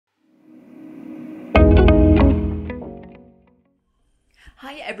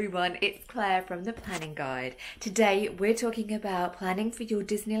Hi everyone, it's Claire from The Planning Guide. Today we're talking about planning for your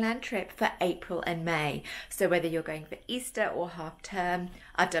Disneyland trip for April and May. So whether you're going for Easter or half term,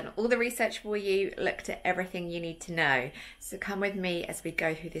 I've done all the research for you, looked at everything you need to know. So come with me as we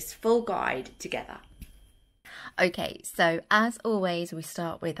go through this full guide together. Okay, so as always, we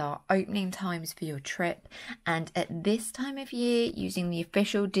start with our opening times for your trip, and at this time of year, using the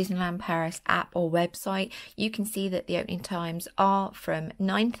official Disneyland Paris app or website, you can see that the opening times are from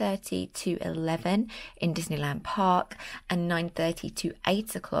 9:30 to 11 in Disneyland Park and 9:30 to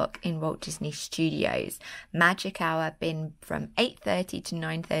 8 o'clock in Walt Disney Studios. Magic Hour been from 8:30 to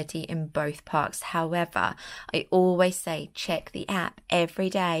 9:30 in both parks. However, I always say check the app every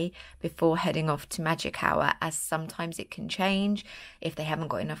day before heading off to Magic Hour, as sometimes it can change. If they haven't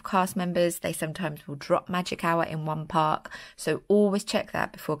got enough cast members, they sometimes will drop Magic Hour in one park. So always check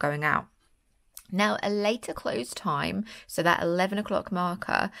that before going out. Now, a later close time, so that 11 o'clock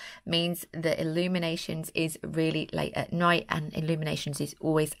marker, means that Illuminations is really late at night, and Illuminations is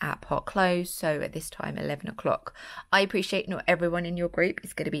always at pot close, so at this time 11 o'clock. I appreciate not everyone in your group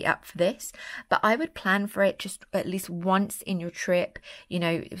is going to be up for this, but I would plan for it just at least once in your trip. You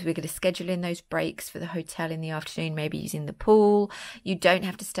know, if we're going to schedule in those breaks for the hotel in the afternoon, maybe using the pool, you don't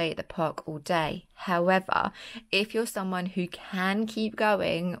have to stay at the park all day. However, if you're someone who can keep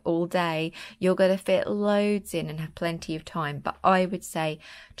going all day, you're going to fit loads in and have plenty of time. But I would say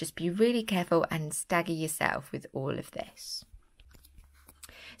just be really careful and stagger yourself with all of this.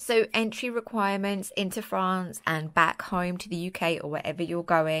 So entry requirements into France and back home to the UK or wherever you're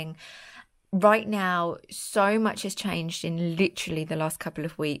going. Right now, so much has changed in literally the last couple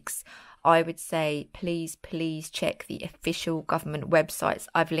of weeks. I would say please check the official government websites.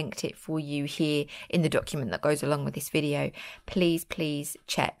 I've linked it for you here in the document that goes along with this video. Please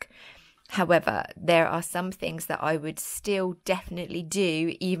check. However, there are some things that I would still definitely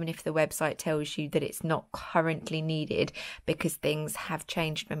do, even if the website tells you that it's not currently needed, because things have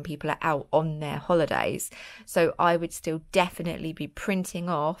changed when people are out on their holidays. So I would still definitely be printing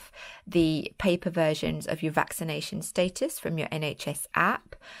off the paper versions of your vaccination status from your NHS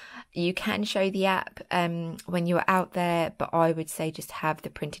app. You can show the app when you're out there, but I would say just have the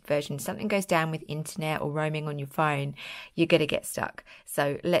printed version. If something goes down with internet or roaming on your phone, you're going to get stuck.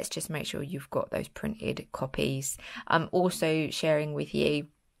 So let's just make sure you've got those printed copies. I'm also sharing with you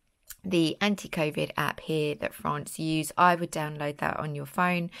the anti-COVID app here that France use. I would download that on your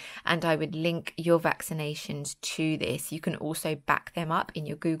phone and I would link your vaccinations to this. You can also back them up in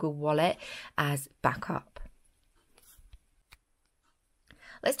your Google Wallet as backup.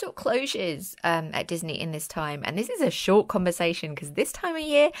 Let's talk closures at Disney in this time. And this is a short conversation because this time of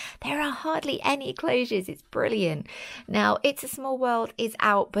year, there are hardly any closures. It's brilliant. Now, It's a Small World is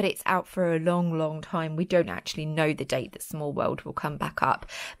out, but it's out for a long time. We don't actually know the date that Small World will come back up.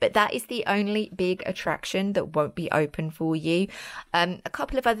 But that is the only big attraction that won't be open for you. A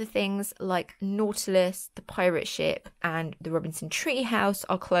couple of other things like Nautilus, the pirate ship, and the Robinson Treehouse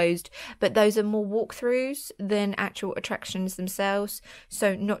are closed. But those are more walkthroughs than actual attractions themselves.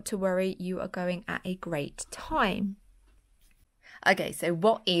 So not to worry, you are going at a great time. Okay, so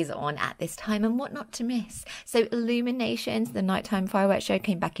what is on at this time and what not to miss? So Illuminations, the nighttime fireworks show,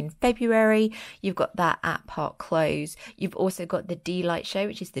 came back in February. You've got that at park close. You've also got the D-Light show,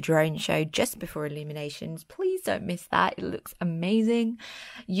 which is the drone show just before Illuminations. Please don't miss that. It looks amazing.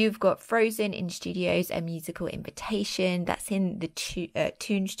 You've got Frozen in Studios, a musical invitation. That's in the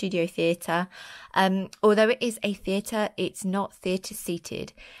Toon Studio Theatre. Although it is a theatre, it's not theatre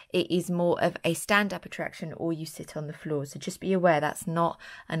seated. It is more of a stand-up attraction, or you sit on the floor. So just be aware that's not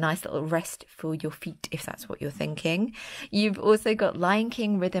a nice little rest for your feet, if that's what you're thinking. You've also got Lion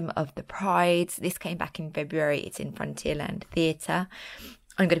King Rhythm of the Prides. This came back in February. It's in Frontierland Theatre.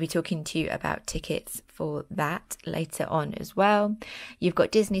 I'm going to be talking to you about tickets for that later on as well. You've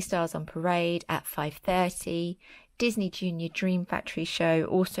got Disney Stars on Parade at 5:30. Disney Junior Dream Factory show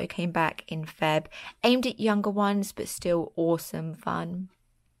also came back in Feb, aimed at younger ones, but still awesome fun.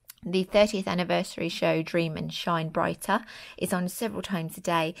 The 30th anniversary show, Dream and Shine Brighter, is on several times a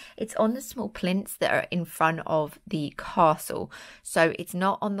day. It's on the small plinths that are in front of the castle. So it's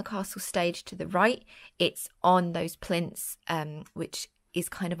not on the castle stage to the right. It's on those plinths, which is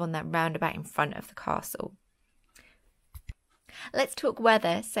kind of on that roundabout in front of the castle. Let's talk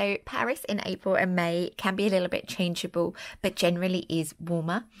weather. So Paris in April and May can be a little bit changeable, but generally is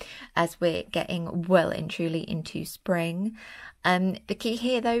warmer as we're getting well and truly into spring. The key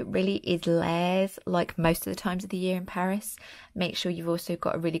here though really is layers, like most of the times of the year in Paris. Make sure you've also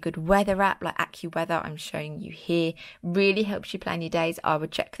got a really good weather app like AccuWeather I'm showing you here. Really helps you plan your days. I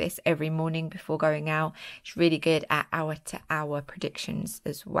would check this every morning before going out. It's really good at hour-to-hour predictions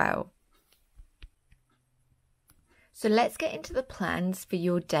as well. So let's get into the plans for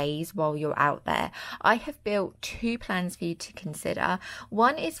your days while you're out there. I have built 2 plans for you to consider.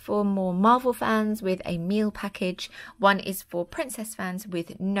 One is for more Marvel fans with a meal package. One is for Princess fans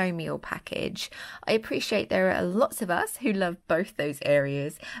with no meal package. I appreciate there are lots of us who love both those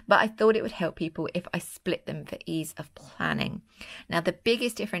areas, but I thought it would help people if I split them for ease of planning. Now, the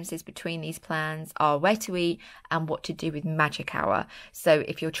biggest differences between these plans are where to eat and what to do with magic hour. So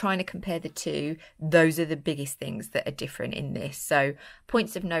if you're trying to compare the two, those are the biggest things that are different in this. So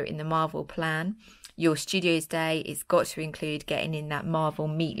points of note in the Marvel plan: your studios day is got to include getting in that Marvel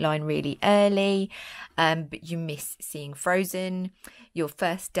meat line really early, but you miss seeing Frozen. Your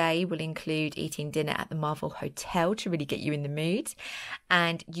first day will include eating dinner at the Marvel Hotel to really get you in the mood,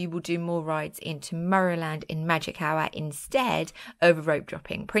 and you will do more rides in Tomorrowland in Magic Hour instead of rope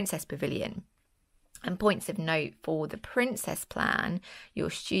dropping Princess Pavilion. And points of note for the Princess plan: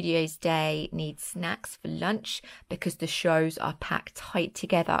 your studio's day needs snacks for lunch because the shows are packed tight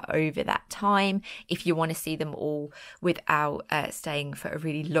together over that time if you want to see them all without staying for a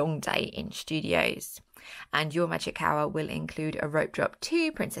really long day in studios. And your magic hour will include a rope drop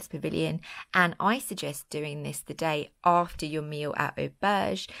to Princess Pavilion, and I suggest doing this the day after your meal at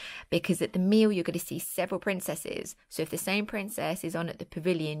Auberge, because at the meal you're going to see several princesses. So if the same princess is on at the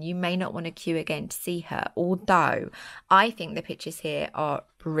pavilion, you may not want to queue again to see her, although I think the pictures here are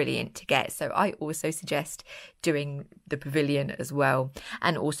brilliant to get. So I also suggest doing the pavilion as well.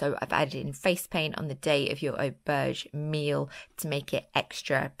 And also I've added in face paint on the day of your Auberge meal to make it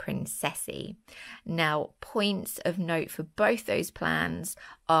extra princessy. Now, points of note for both those plans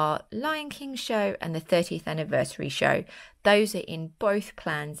are Lion King show and the 30th anniversary show. Those are in both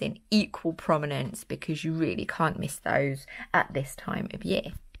plans in equal prominence because you really can't miss those at this time of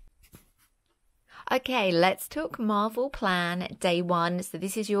year. Okay, let's talk Marvel plan day 1. So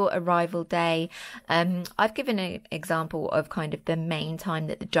this is your arrival day. I've given an example of kind of the main time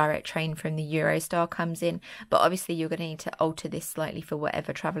that the direct train from the Eurostar comes in, but obviously you're going to need to alter this slightly for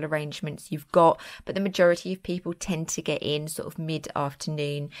whatever travel arrangements you've got. But the majority of people tend to get in sort of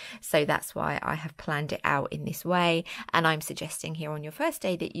mid-afternoon, so that's why I have planned it out in this way. And I'm suggesting here on your first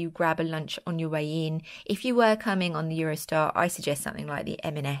day that you grab a lunch on your way in. If you were coming on the Eurostar, I suggest something like the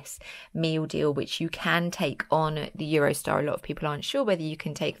M&S meal deal, which you can take on the Eurostar. A lot of people aren't sure whether you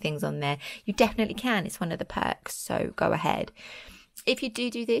can take things on there. You definitely can. It's one of the perks, so go ahead. If you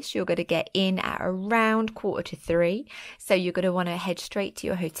do this, you're going to get in at around 2:45, so you're going to want to head straight to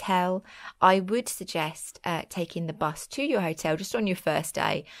your hotel. I would suggest taking the bus to your hotel just on your first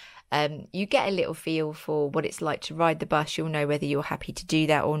day. You get a little feel for what it's like to ride the bus. You'll know whether you're happy to do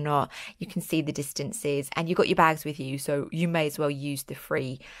that or not. You can see the distances, and you've got your bags with you, so you may as well use the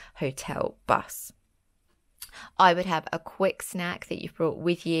free hotel bus. I would have a quick snack that you've brought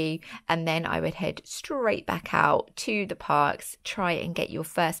with you, and then I would head straight back out to the parks, try and get your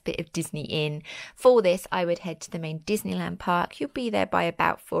first bit of Disney in. For this, I would head to the main Disneyland park. You'll be there by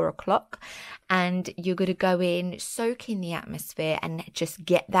about 4 o'clock, and you're going to go in, soak in the atmosphere, and just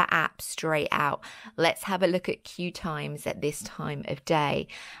get that app straight out. Let's have a look at queue times at this time of day.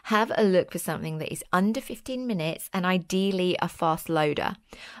 Have a look for something that is under 15 minutes and ideally a fast loader.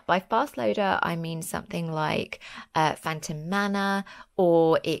 By fast loader, I mean something like Phantom Manor,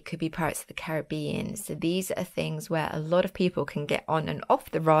 or it could be Pirates of the Caribbean. So these are things where a lot of people can get on and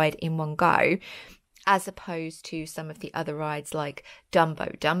off the ride in one go, as opposed to some of the other rides like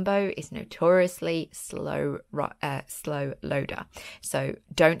Dumbo. Dumbo is notoriously slow loader. So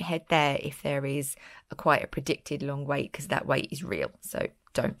don't head there if there is quite a predicted long wait, because that wait is real. So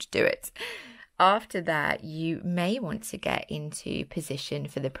don't do it. After that, you may want to get into position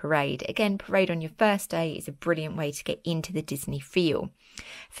for the parade. Again, parade on your first day is a brilliant way to get into the Disney feel.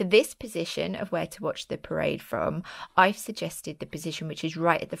 For this position of where to watch the parade from, I've suggested the position which is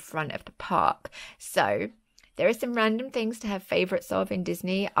right at the front of the park. So There are some random things to have favourites of in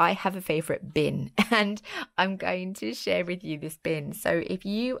Disney. I have a favourite bin, and I'm going to share with you this bin. So if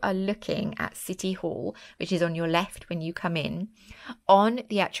you are looking at City Hall, which is on your left when you come in, on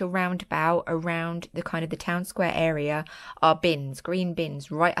the actual roundabout around the kind of the town square area are bins, green bins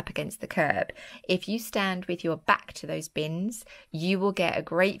right up against the curb. If you stand with your back to those bins, you will get a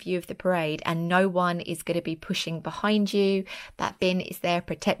great view of the parade, and no one is going to be pushing behind you. That bin is there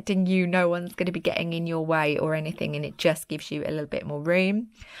protecting you. No one's going to be getting in your way or anything, and it just gives you a little bit more room.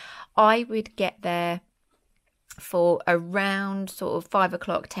 I would get there for around sort of 5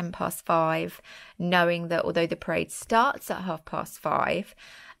 o'clock, 10 past 5, knowing that although the parade starts at 5:30,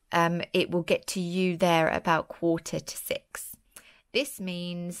 it will get to you there at about 5:45. This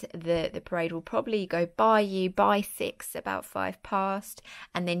means that the parade will probably go by you by 6, about 5 past,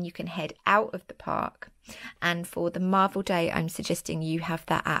 and then you can head out of the park. And for the Marvel Day, I'm suggesting you have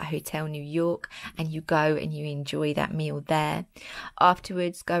that at Hotel New York, and you go and you enjoy that meal there.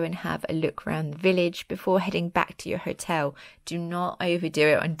 Afterwards, go and have a look around the village before heading back to your hotel. Do not overdo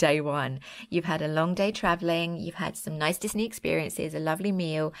it on day one. You've had a long day traveling, you've had some nice Disney experiences, a lovely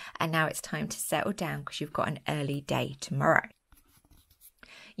meal, and now it's time to settle down because you've got an early day tomorrow.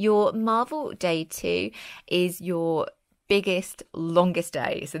 Your Marvel Day 2 is your biggest, longest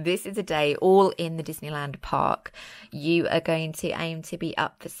day. So this is a day all in the Disneyland park. You are going to aim to be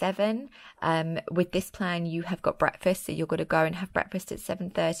up for 7. With this plan, you have got breakfast, so you're going to go and have breakfast at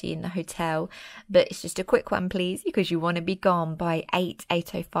 7:30 in the hotel. But it's just a quick one, please, because you want to be gone by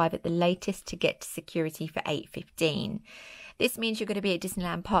 8:05 at the latest to get to security for 8:15. This means you're going to be at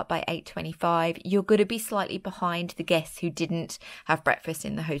Disneyland Park by 8:25. You're going to be slightly behind the guests who didn't have breakfast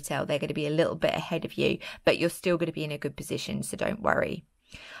in the hotel. They're going to be a little bit ahead of you, but you're still going to be in a good position, so don't worry.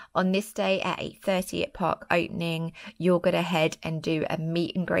 On this day at 8:30 at park opening, you're going to head and do a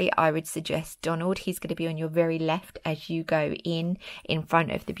meet and greet. I would suggest Donald. He's going to be on your very left as you go in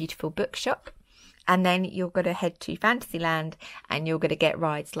front of the beautiful bookshop. And then you're going to head to Fantasyland, and you're going to get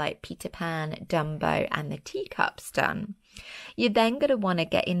rides like Peter Pan, Dumbo, and the Teacups done. You're then going to want to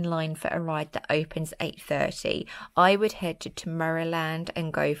get in line for a ride that opens 8:30. I would head to Tomorrowland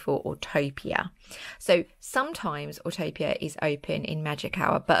and go for Autopia. So sometimes Autopia is open in Magic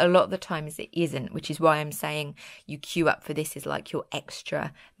Hour, but a lot of the times it isn't, which is why I'm saying you queue up for this as like your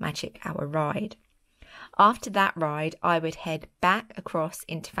extra Magic Hour ride. After that ride, I would head back across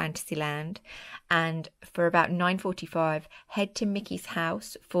into Fantasyland, and for about 9:45, head to Mickey's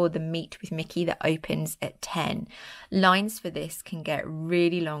house for the Meet with Mickey that opens at 10. Lines for this can get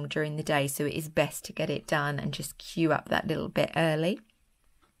really long during the day, so it is best to get it done and just queue up that little bit early.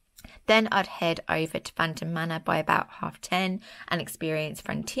 Then I'd head over to Phantom Manor by about 10:30 and experience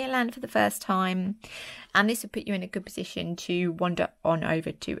Frontierland for the first time. And this would put you in a good position to wander on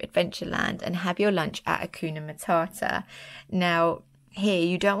over to Adventureland and have your lunch at Hakuna Matata. Now, here,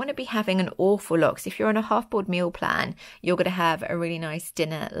 you don't want to be having an awful lot, because if you're on a half-board meal plan, you're going to have a really nice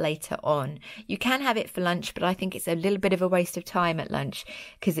dinner later on. You can have it for lunch, but I think it's a little bit of a waste of time at lunch,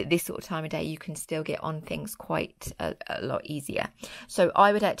 because at this sort of time of day, you can still get on things quite a lot easier. So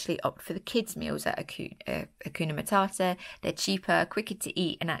I would actually opt for the kids' meals at Hakuna Matata. They're cheaper, quicker to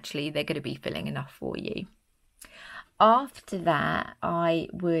eat, and actually they're going to be filling enough for you. After that, I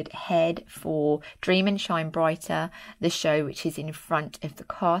would head for Dream and Shine Brighter, the show which is in front of the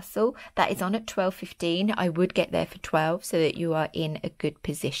castle. That is on at 12:15. I would get there for 12 so that you are in a good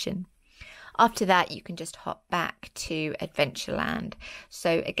position. After that, you can just hop back to Adventureland.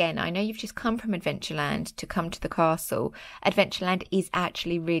 So again, I know you've just come from Adventureland to come to the castle. Adventureland is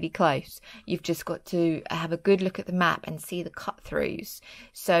actually really close. You've just got to have a good look at the map and see the cut-throughs.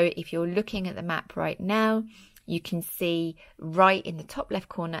 So if you're looking at the map right now, you can see right in the top left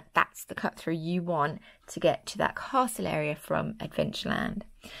corner, that's the cut through you want to get to that castle area from Adventureland.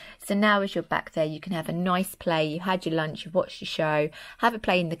 So now as you're back there, you can have a nice play. You had your lunch, you've watched your show, have a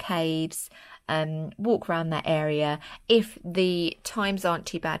play in the caves, walk around that area. If the times aren't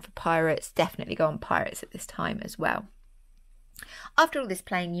too bad for Pirates, definitely go on Pirates at this time as well. After all this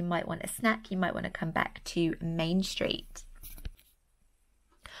playing, you might want a snack. You might want to come back to Main Street.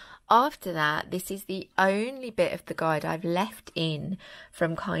 After that, this is the only bit of the guide I've left in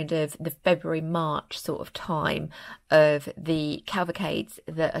from kind of the February, March sort of time of the cavalcades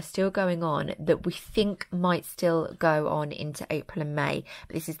that are still going on that we think might still go on into April and May.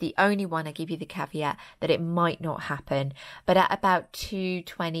 But this is the only one. I give you the caveat that it might not happen. But at about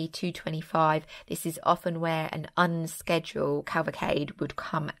 2:20, 2:25, this is often where an unscheduled cavalcade would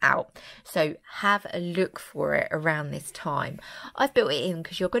come out. So have a look for it around this time. I've built it in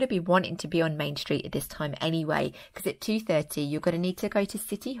because you're going to be wanting to be on Main Street at this time anyway, because at 2:30 you're going to need to go to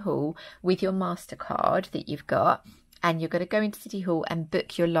City Hall with your MasterCard that you've got, and you're going to go into City Hall and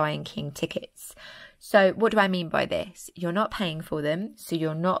book your Lion King tickets. So what do I mean by this? You're not paying for them, so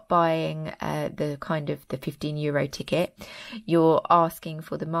you're not buying the €15 ticket. You're asking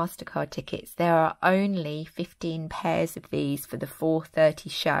for the MasterCard tickets. There are only 15 pairs of these for the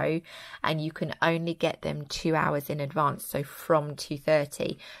 4:30 show, and you can only get them 2 hours in advance, so from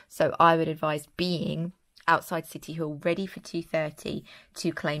 2:30. So I would advise being outside City Hall ready for 2:30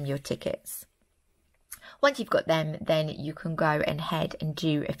 to claim your tickets. Once you've got them, then you can go and head and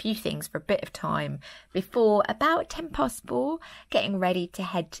do a few things for a bit of time before about 4:10, getting ready to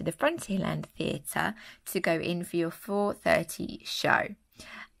head to the Frontierland Theatre to go in for your 4:30 show.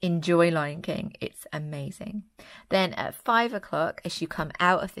 Enjoy Lion King, it's amazing. Then at 5:00, as you come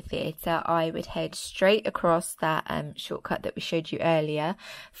out of the theatre, I would head straight across that shortcut that we showed you earlier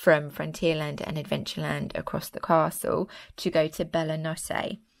from Frontierland and Adventureland across the castle to go to Bella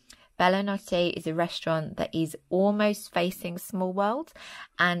Notte. Bella Notte is a restaurant that is almost facing Small World,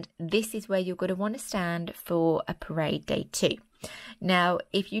 and this is where you're going to want to stand for a parade day 2. Now,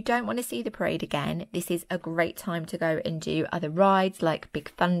 if you don't want to see the parade again, this is a great time to go and do other rides like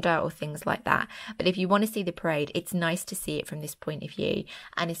Big Thunder or things like that. But if you want to see the parade, it's nice to see it from this point of view.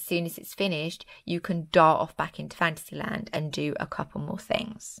 And as soon as it's finished, you can dart off back into Fantasyland and do a couple more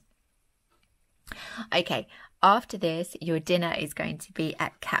things. Okay, after this, your dinner is going to be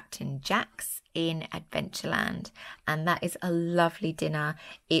at Captain Jack's in Adventureland, and that is a lovely dinner.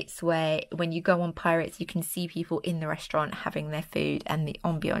 It's where when you go on Pirates, you can see people in the restaurant having their food, and the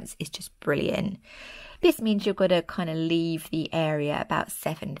ambience is just brilliant. This means you're going to kind of leave the area about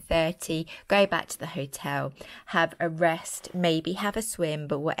 7:30, go back to the hotel, have a rest, maybe have a swim,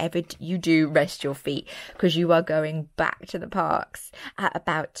 but whatever you do, rest your feet, because you are going back to the parks at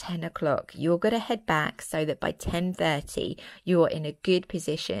about 10 o'clock. You're going to head back so that by 10:30, you're in a good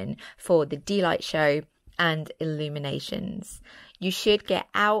position for the Delight Show and Illuminations. You should get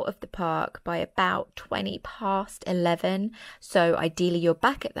out of the park by about 11:20, so ideally you're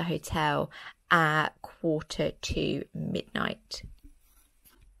back at the hotel at 1:45 midnight.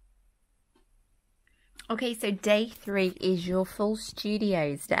 Okay, so day 3 is your full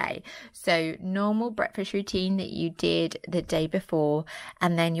studios day. So normal breakfast routine that you did the day before,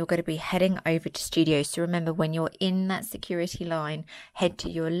 and then you're going to be heading over to studios. So remember, when you're in that security line, head to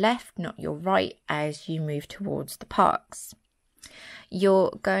your left, not your right, as you move towards the parks.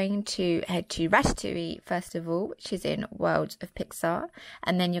 You're going to head to Ratatouille first of all, which is in Worlds of Pixar,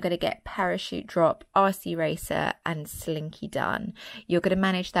 and then you're going to get Parachute Drop, RC Racer and Slinky done. You're going to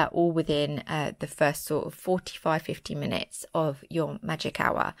manage that all within the first sort of 45-50 minutes of your magic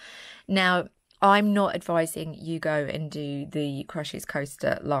hour. Now, I'm not advising you go and do the Crush's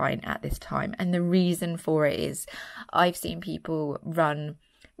Coaster line at this time, and the reason for it is I've seen people run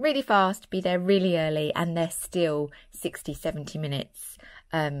really fast, be there really early, and they're still 60-70 minutes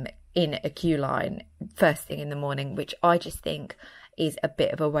in a queue line first thing in the morning, which I just think is a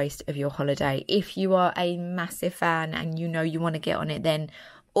bit of a waste of your holiday. If you are a massive fan and you know you want to get on it, then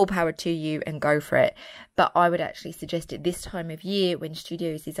all power to you and go for it. But I would actually suggest at this time of year, when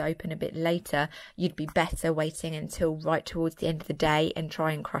studios is open a bit later, you'd be better waiting until right towards the end of the day and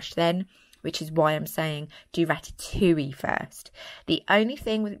try and crush then, which is why I'm saying do Ratatouille first. The only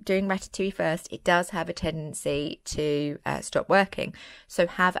thing with doing Ratatouille first, it does have a tendency to stop working. So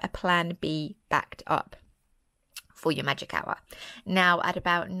have a plan B backed up for your magic hour. Now at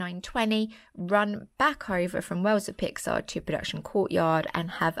about 9:20, run back over from Worlds of Pixar to Production Courtyard and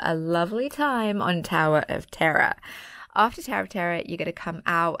have a lovely time on Tower of Terror. After Tower of Terror, you're going to come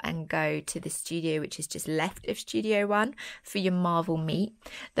out and go to the studio, which is just left of Studio 1, for your Marvel Meet.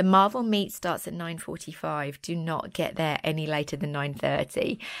 The Marvel Meet starts at 9:45. Do not get there any later than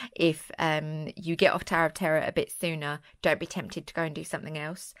 9:30. If you get off Tower of Terror a bit sooner, don't be tempted to go and do something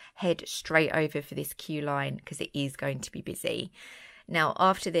else. Head straight over for this queue line because it is going to be busy. Now,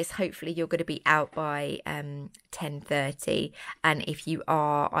 after this, hopefully you're going to be out by 10:30. And if you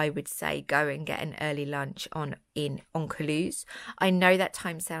are, I would say go and get an early lunch on Toulouse. I know that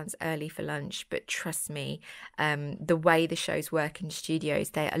time sounds early for lunch, but trust me, the way the shows work in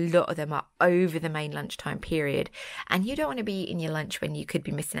studios, a lot of them are over the main lunchtime period. And you don't want to be eating your lunch when you could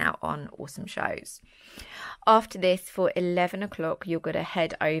be missing out on awesome shows. After this, for 11 o'clock, you're going to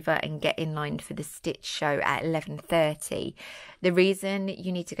head over and get in line for the Stitch show at 11:30. The reason reason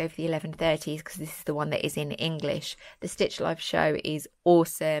you need to go for the 11:30 is because this is the one that is in English. The Stitch Live show is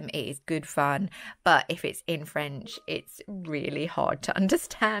awesome. It is good fun. But if it's in French, it's really hard to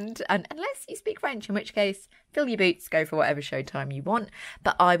understand. And unless you speak French, in which case, fill your boots, go for whatever showtime you want.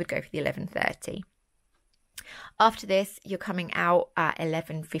 But I would go for the 11:30. After this, you're coming out at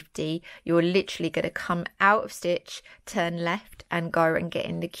 11:50. You're literally going to come out of Stitch, turn left and go and get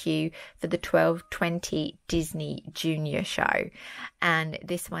in the queue for the 12:20 Disney Junior show. And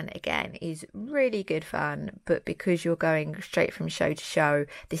this one, again, is really good fun. But because you're going straight from show to show,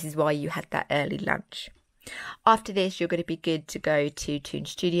 this is why you had that early lunch. After this, you're going to be good to go to Toon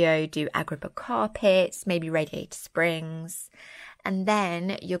Studio, do Agrabah carpets, maybe Radiator Springs. And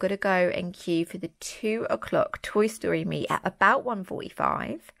then you're going to go and queue for the 2 o'clock Toy Story meet at about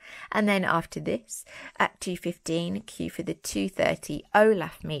 1:45. And then after this, at 2:15, queue for the 2:30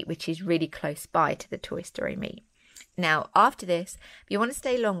 Olaf meet, which is really close by to the Toy Story meet. Now, after this, if you want to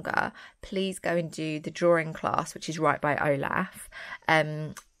stay longer, please go and do the drawing class, which is right by Olaf.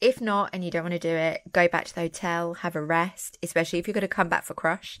 If not, and you don't want to do it, go back to the hotel, have a rest, especially if you're going to come back for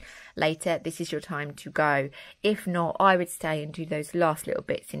Crush later. This is your time to go. If not, I would stay and do those last little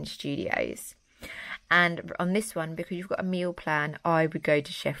bits in studios. And on this one, because you've got a meal plan, I would go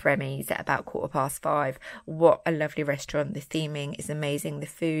to Chef Remy's at about 5:15. What a lovely restaurant. The theming is amazing. The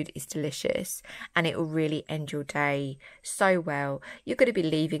food is delicious. And it will really end your day so well. You're going to be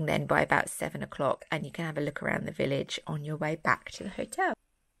leaving then by about 7 o'clock. And you can have a look around the village on your way back to the hotel.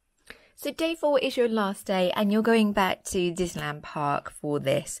 So day 4 is your last day and you're going back to Disneyland Park for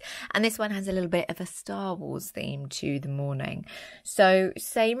this. And this one has a little bit of a Star Wars theme to the morning. So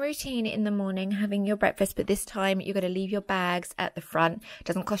same routine in the morning, having your breakfast, but this time you're going to leave your bags at the front. It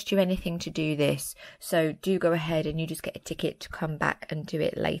doesn't cost you anything to do this. So do go ahead and you just get a ticket to come back and do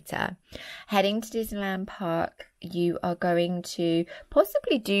it later. Heading to Disneyland Park, you are going to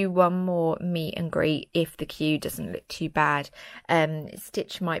possibly do one more meet and greet if the queue doesn't look too bad.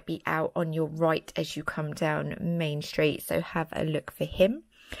 Stitch might be out on your right as you come down Main Street, so have a look for him.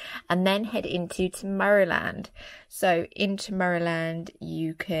 And then head into Tomorrowland. So in Tomorrowland,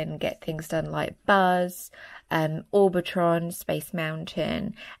 you can get things done like Buzz, Orbitron, Space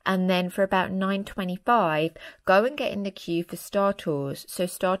Mountain, and then for about 9:25, go and get in the queue for Star Tours. So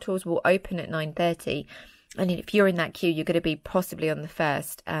Star Tours will open at 9:30. And if you're in that queue, you're going to be possibly on the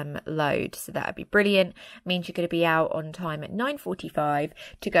first load. So that would be brilliant. Means you're going to be out on time at 9:45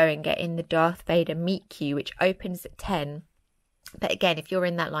 to go and get in the Darth Vader meet queue, which opens at 10. But again, if you're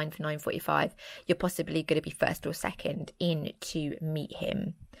in that line for 9:45, you're possibly going to be first or second in to meet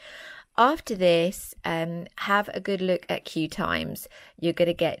him. After this, have a good look at queue times. You're going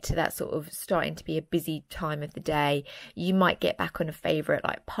to get to that sort of starting to be a busy time of the day. You might get back on a favourite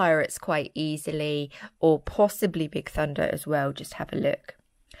like Pirates quite easily, or possibly Big Thunder as well. Just have a look.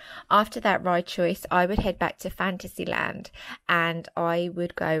 After that ride choice, I would head back to Fantasyland and I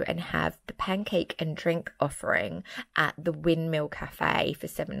would go and have the pancake and drink offering at the Windmill Cafe for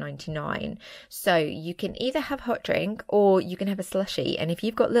 $7.99. So you can either have hot drink or you can have a slushie. And if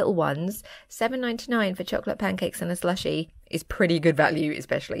you've got little ones, $7.99 for chocolate pancakes and a slushie is pretty good value,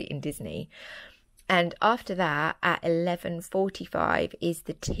 especially in Disney. And after that, at 11:45 is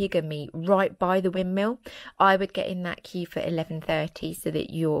the Tigger meet right by the windmill. I would get in that queue for 11:30 so that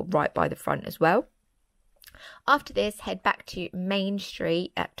you're right by the front as well. After this, head back to Main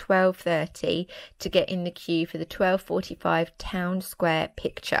Street at 12:30 to get in the queue for the 12:45 Town Square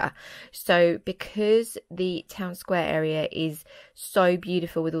picture. So because the Town Square area is so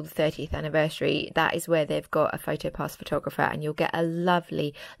beautiful with all the 30th anniversary, that is where they've got a PhotoPass photographer and you'll get a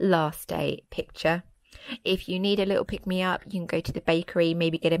lovely last day picture. If you need a little pick-me-up, you can go to the bakery,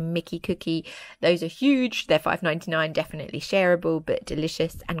 maybe get a Mickey cookie. Those are huge. They're $5.99, definitely shareable, but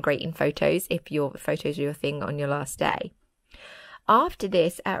delicious and great in photos if your photos are your thing on your last day. After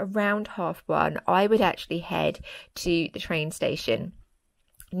this, at around 1:30, I would actually head to the train station.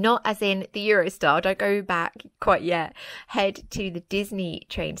 Not as in the Eurostar, don't go back quite yet. Head to the Disney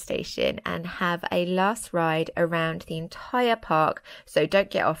train station and have a last ride around the entire park. So don't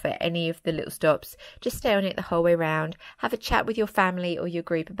get off at any of the little stops. Just stay on it the whole way around. Have a chat with your family or your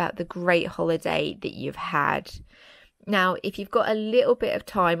group about the great holiday that you've had. Now, if you've got a little bit of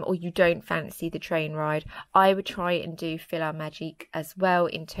time or you don't fancy the train ride, I would try and do PhilharMagic as well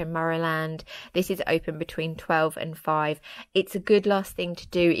in Tomorrowland. This is open between 12 and 5. It's a good last thing to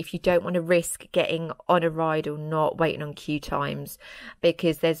do if you don't want to risk getting on a ride or not, waiting on queue times,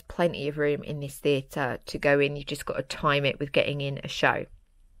 because there's plenty of room in this theatre to go in. You've just got to time it with getting in a show.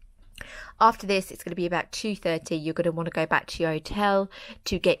 After this, it's going to be about 2:30. You're going to want to go back to your hotel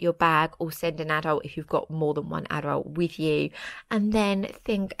to get your bag, or send an adult if you've got more than one adult with you. And then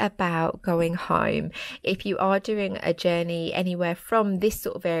think about going home. If you are doing a journey anywhere from this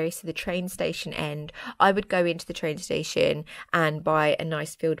sort of area, so the train station end, I would go into the train station and buy a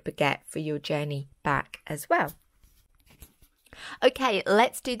nice filled baguette for your journey back as well. Okay,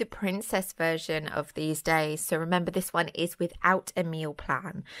 let's do the princess version of these days. So remember, this one is without a meal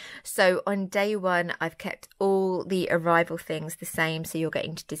plan. So on day one, I've kept all the arrival things the same. So you're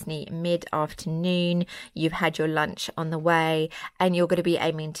getting to Disney mid-afternoon, you've had your lunch on the way, and you're going to be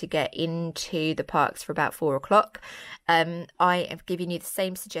aiming to get into the parks for about 4 o'clock. I have given you the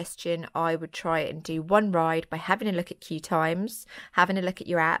same suggestion. I would try and do one ride by having a look at queue times, having a look at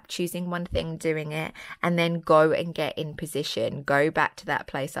your app, choosing one thing, doing it, and then go and get in position. Go back to that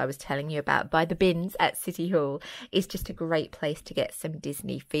place I was telling you about by the bins at City Hall. It's just a great place to get some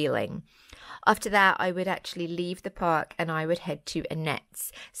Disney feeling. After that, I would actually leave the park and I would head to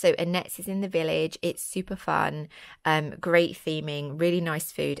Annette's. So Annette's is in the village. It's super fun, great theming, really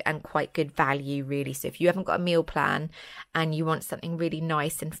nice food, and quite good value, really. So if you haven't got a meal plan and you want something really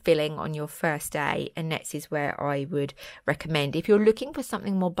nice and filling on your first day, Annette's is where I would recommend. If you're looking for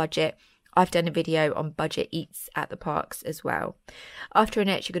something more budget, I've done a video on budget eats at the parks as well. After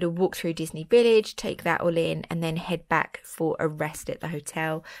Annette, you're going to walk through Disney Village, take that all in, and then head back for a rest at the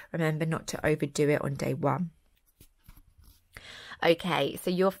hotel. Remember not to overdo it on day one. Okay,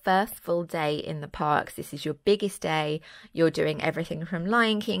 so your first full day in the parks, this is your biggest day. You're doing everything from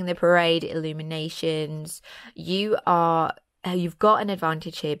Lion King, the parade, illuminations. You've got an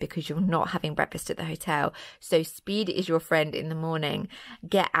advantage here because you're not having breakfast at the hotel. So speed is your friend in the morning.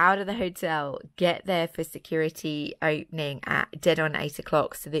 Get out of the hotel, get there for security opening at dead on 8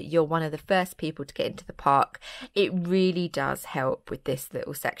 o'clock so that you're one of the first people to get into the park. It really does help with this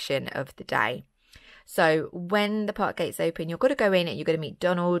little section of the day. So when the park gates open, you're going to go in and you're going to meet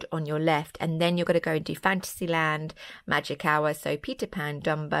Donald on your left, and then you're going to go and do Fantasyland, Magic Hour, so Peter Pan,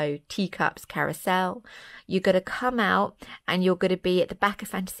 Dumbo, Teacups, Carousel. You're going to come out and you're going to be at the back of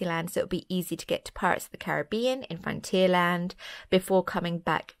Fantasyland, so it'll be easy to get to Pirates of the Caribbean in Frontierland before coming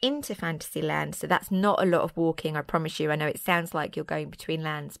back into Fantasyland. So that's not a lot of walking, I promise you. I know it sounds like you're going between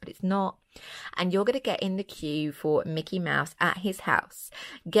lands, but it's not. And you're going to get in the queue for Mickey Mouse at his house.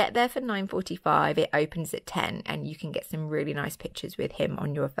 Get there for 9:45. It opens at 10 and you can get some really nice pictures with him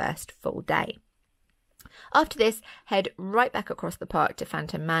on your first full day. After this, head right back across the park to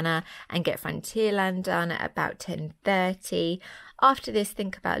Phantom Manor and get Frontierland done at about 10:30. After this,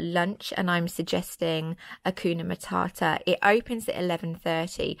 think about lunch, and I'm suggesting Hakuna Matata. It opens at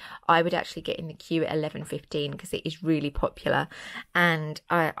 11:30. I would actually get in the queue at 11:15 because it is really popular, and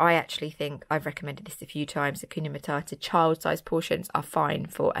I actually think I've recommended this a few times. Hakuna Matata child-sized portions are fine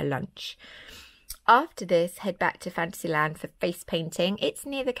for a lunch. After this, head back to Fantasyland for face painting. It's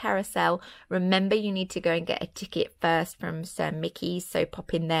near the carousel. Remember, you need to go and get a ticket first from Sir Mickey's, so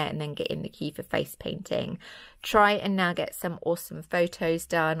pop in there and then get in the queue for face painting. Try and now get some awesome photos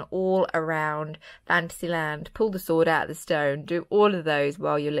done all around Fantasyland. Pull the sword out of the stone. Do all of those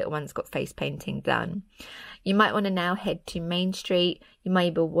while your little one's got face painting done. You might want to now head to Main Street. You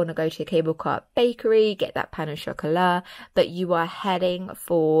may want to go to the Cable Car Bakery, get that pan au chocolat, but you are heading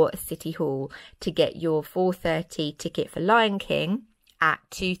for City Hall to get your 4:30 ticket for Lion King at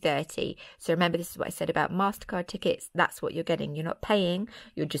 2:30. So remember, this is what I said about MasterCard tickets. That's what you're getting. You're not paying,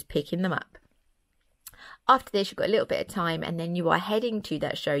 you're just picking them up. After this, you've got a little bit of time and then you are heading to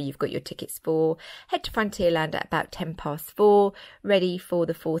that show you've got your tickets for. Head to Frontierland at about 4:10, ready for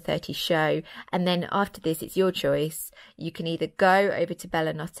the 4:30 show. And then after this, it's your choice. You can either go over to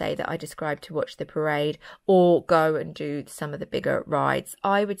Bella Notte that I described to watch the parade, or go and do some of the bigger rides.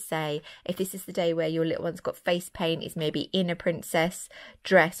 I would say if this is the day where your little one's got face paint, is maybe in a princess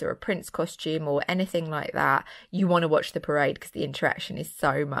dress or a prince costume or anything like that, you want to watch the parade because the interaction is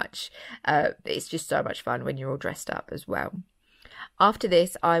so much. It's just so much fun when you're all dressed up as well. After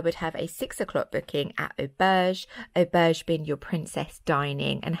this, I would have a 6 o'clock booking at Auberge. Auberge being your princess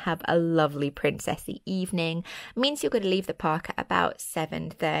dining, and have a lovely princessy evening. Means you're going to leave the park at about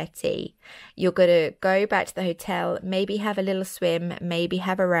 7:30. You're going to go back to the hotel, maybe have a little swim, maybe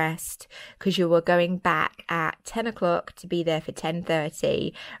have a rest, because you are going back at 10 o'clock to be there for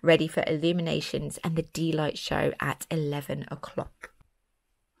 10:30, ready for illuminations and the D-Light show at 11 o'clock.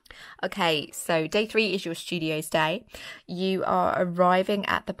 Okay, so day 3 is your studios day. You are arriving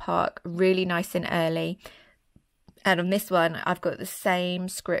at the park really nice and early. And on this one, I've got the same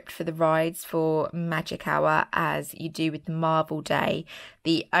script for the rides for Magic Hour as you do with the Marvel Day.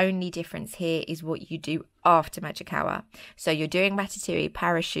 The only difference here is what you do after Magic Hour. So you're doing Ratatouille,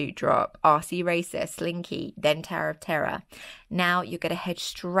 Parachute Drop, RC Racer, Slinky, then Tower of Terror. Now you're going to head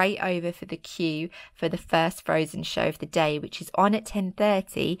straight over for the queue for the first Frozen show of the day, which is on at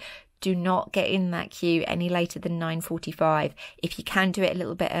 10:30. Do not get in that queue any later than 9:45. If you can do it a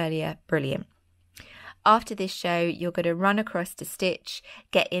little bit earlier, brilliant. After this show, you're going to run across to Stitch,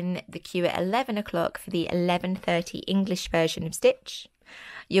 get in the queue at 11 o'clock for the 11:30 English version of Stitch.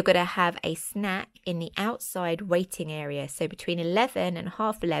 You're going to have a snack in the outside waiting area. So between 11 and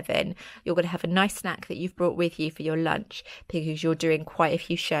half 11, you're going to have a nice snack that you've brought with you for your lunch because you're doing quite a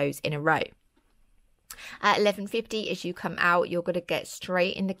few shows in a row. At 11:50, as you come out, you're going to get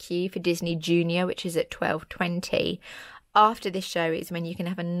straight in the queue for Disney Junior, which is at 12:20. After this show is when you can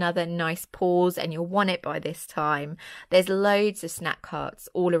have another nice pause, and you'll want it by this time. There's loads of snack carts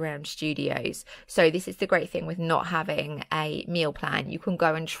all around studios. So this is the great thing with not having a meal plan. You can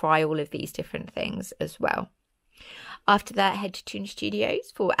go and try all of these different things as well. After that, head to Toon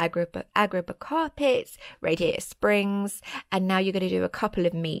Studios for Agrabah Carpets, Radiator Springs, and now you're going to do a couple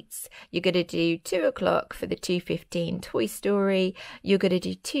of meets. You're going to do 2 o'clock for the 2:15 Toy Story. You're going to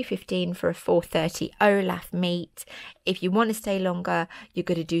do 2:15 for a 4:30 Olaf meet. If you want to stay longer, you're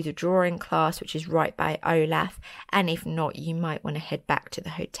going to do the drawing class, which is right by Olaf, and if not, you might want to head back to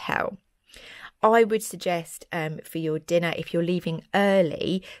the hotel. I would suggest for your dinner, if you're leaving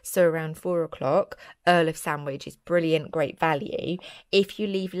early, so around 4 o'clock, Earl of Sandwich is brilliant, great value. If you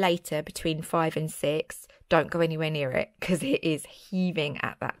leave later, between 5 and 6, don't go anywhere near it because it is heaving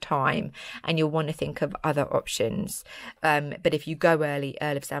at that time and you'll want to think of other options. But if you go early,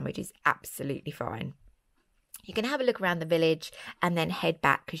 Earl of Sandwich is absolutely fine. You can have a look around the village and then head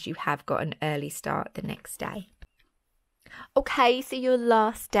back because you have got an early start the next day. Okay, so your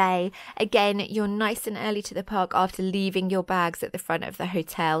last day, again, you're nice and early to the park after leaving your bags at the front of the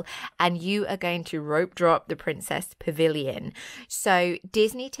hotel, and you are going to rope drop the Princess Pavilion. So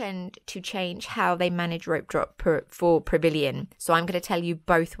Disney tend to change how they manage rope drop for Pavilion. So I'm going to tell you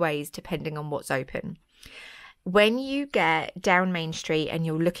both ways depending on what's open. When you get down Main Street and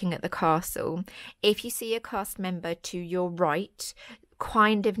you're looking at the castle, if you see a cast member to your right,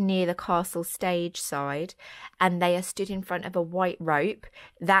 kind of near the castle stage side, and they are stood in front of a white rope,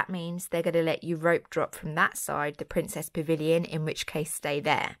 that means they're going to let you rope drop from that side, the Princess Pavilion, in which case stay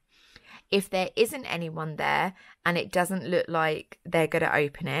there. If there isn't anyone there and it doesn't look like they're going to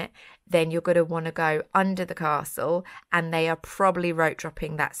open it, then you're going to want to go under the castle, and they are probably rope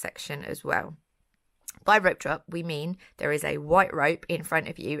dropping that section as well. By rope drop, we mean there is a white rope in front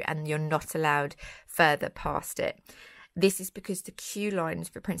of you and you're not allowed further past it. This is because the queue lines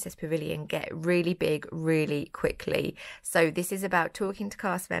for Princess Pavilion get really big really quickly. So this is about talking to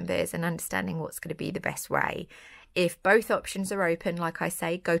cast members and understanding what's going to be the best way. If both options are open, like I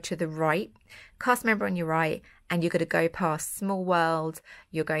say, go to the right, cast member on your right, and you're going to go past Small World.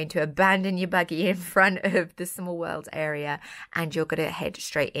 You're going to abandon your buggy in front of the Small World area, and you're going to head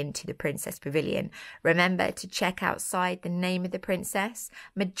straight into the Princess Pavilion. Remember to check outside the name of the princess.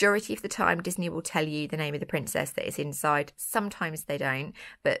 Majority of the time, Disney will tell you the name of the princess that is inside. Sometimes they don't,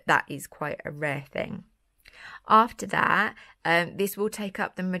 but that is quite a rare thing. After that, this will take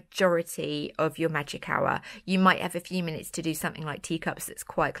up the majority of your magic hour. You might have a few minutes to do something like teacups that's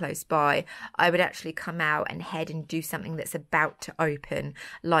quite close by. I would actually come out and head and do something that's about to open,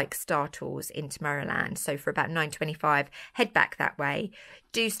 like Star Tours in Tomorrowland. So for about 9:25, head back that way,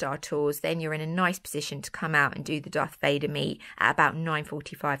 do Star Tours, then you're in a nice position to come out and do the Darth Vader meet at about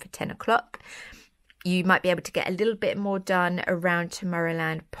 9:45 for 10 o'clock. You might be able to get a little bit more done around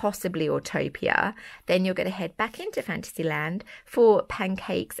Tomorrowland, possibly Autopia. Then you're going to head back into Fantasyland for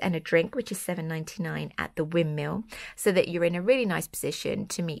pancakes and a drink, which is $7.99 at the Windmill, so that you're in a really nice position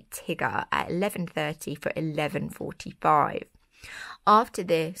to meet Tigger at 11:30 for 11:45. After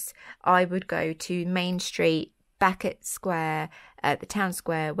this, I would go to Main Street, back at the town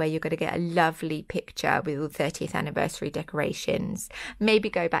square, where you're going to get a lovely picture with all the 30th anniversary decorations. Maybe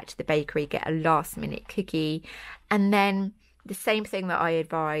go back to the bakery, get a last minute cookie, and then the same thing that I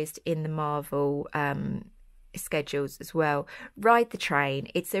advised in the Marvel schedules as well. Ride the train.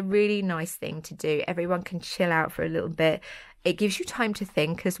 It's a really nice thing to do. Everyone can chill out for a little bit. It gives you time to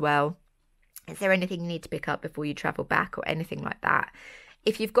think as well. Is there anything you need to pick up before you travel back or anything like that?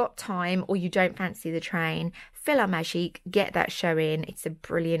 If you've got time or you don't fancy the train, Fil Magique, get that show in. It's a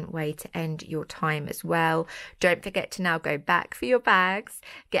brilliant way to end your time as well. Don't forget to now go back for your bags,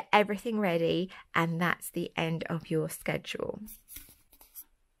 get everything ready, and that's the end of your schedule.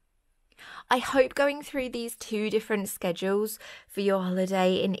 I hope going through these 2 different schedules for your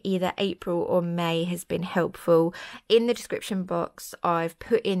holiday in either April or May has been helpful. In the description box, I've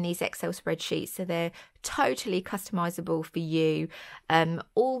put in these Excel spreadsheets, so they're totally customizable for you.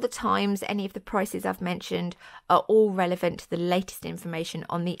 All the times, any of the prices I've mentioned are all relevant to the latest information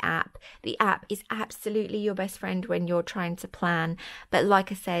on the app. The app is absolutely your best friend when you're trying to plan, but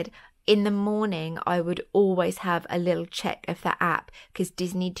like I said, in the morning, I would always have a little check of the app because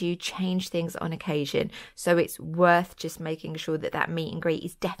Disney do change things on occasion. So it's worth just making sure that that meet and greet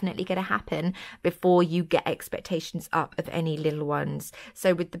is definitely going to happen before you get expectations up of any little ones.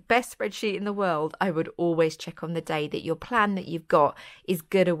 So with the best spreadsheet in the world, I would always check on the day that your plan that you've got is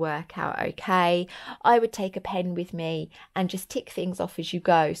going to work out okay. I would take a pen with me and just tick things off as you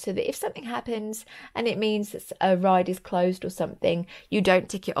go so that if something happens and it means that a ride is closed or something, you don't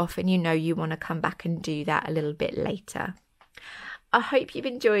tick it off and you know you want to come back and do that a little bit later. I hope you've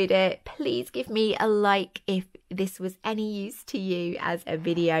enjoyed it. Please give me a like if this was any use to you as a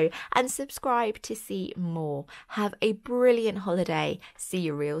video and subscribe to see more. Have a brilliant holiday. See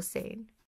you real soon.